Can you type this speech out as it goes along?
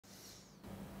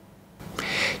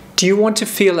Do you want to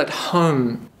feel at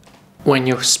home when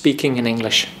you're speaking in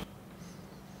English?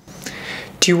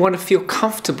 Do you want to feel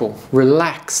comfortable,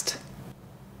 relaxed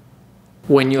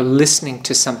when you're listening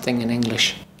to something in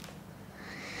English?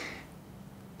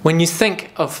 When you think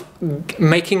of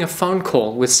making a phone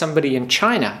call with somebody in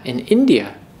China, in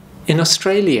India, in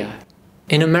Australia,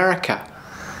 in America,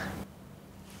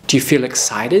 do you feel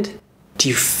excited? Do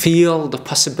you feel the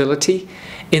possibility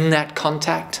in that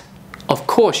contact? Of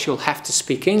course, you'll have to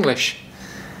speak English.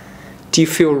 Do you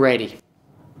feel ready?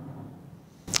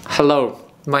 Hello,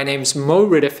 my name's Mo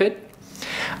Ridderfit.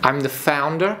 I'm the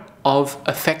founder of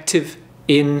Effective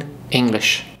in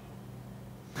English.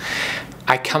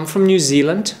 I come from New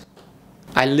Zealand.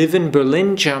 I live in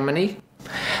Berlin, Germany.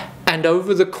 And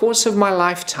over the course of my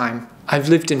lifetime, I've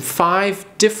lived in 5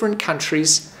 different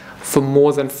countries for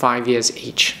more than 5 years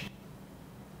each.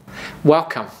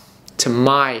 Welcome to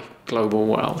my global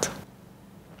world.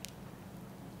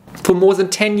 For more than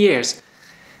 10 years,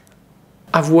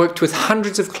 I've worked with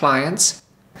hundreds of clients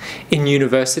in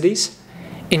universities,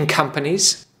 in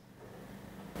companies,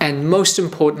 and most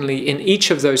importantly, in each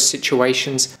of those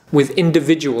situations with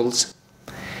individuals.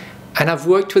 And I've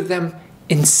worked with them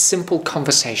in simple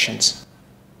conversations.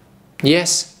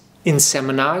 Yes, in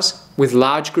seminars with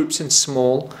large groups and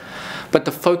small, but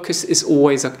the focus is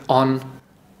always on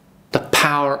the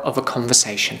power of a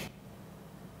conversation.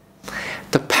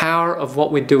 The power of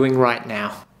what we're doing right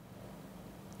now.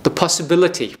 The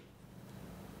possibility.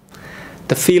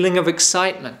 The feeling of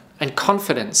excitement and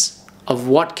confidence of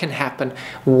what can happen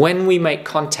when we make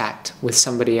contact with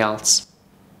somebody else.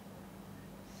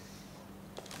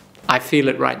 I feel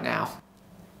it right now.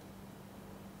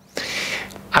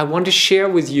 I want to share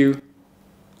with you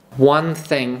one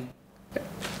thing,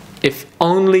 if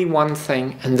only one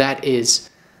thing, and that is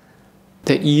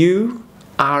that you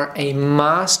are a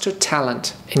master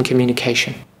talent in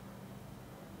communication.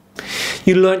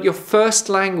 You learned your first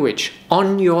language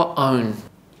on your own.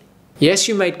 Yes,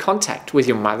 you made contact with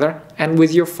your mother and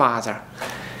with your father.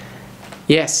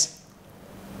 Yes,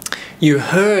 you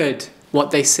heard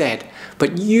what they said,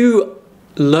 but you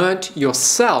learnt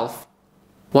yourself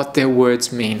what their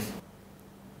words mean.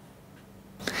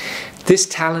 This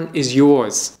talent is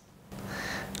yours.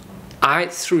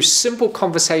 Through simple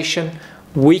conversation,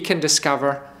 we can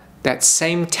discover that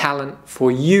same talent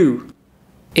for you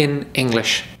in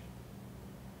English.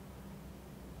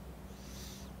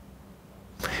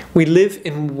 We live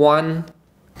in one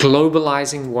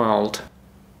globalizing world.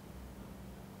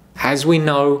 As we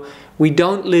know, we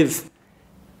don't live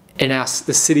in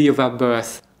the city of our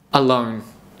birth alone.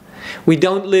 We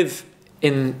don't live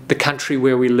in the country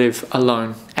where we live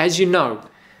alone. As you know,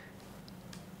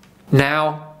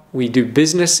 now we do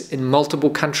business in multiple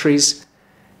countries,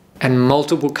 and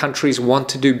multiple countries want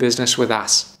to do business with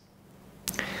us.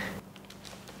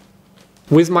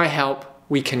 With my help,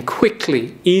 we can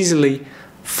quickly, easily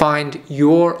find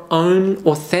your own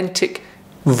authentic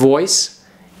voice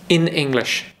in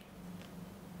English.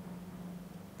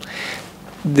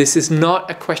 This is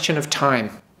not a question of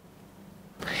time.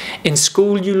 In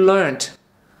school, you learnt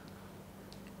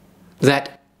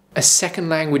that a second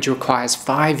language requires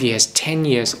 5 years, 10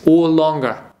 years, or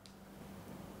longer.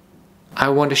 I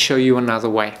want to show you another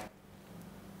way.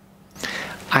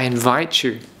 I invite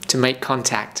you to make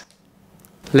contact.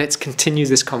 Let's continue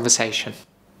this conversation.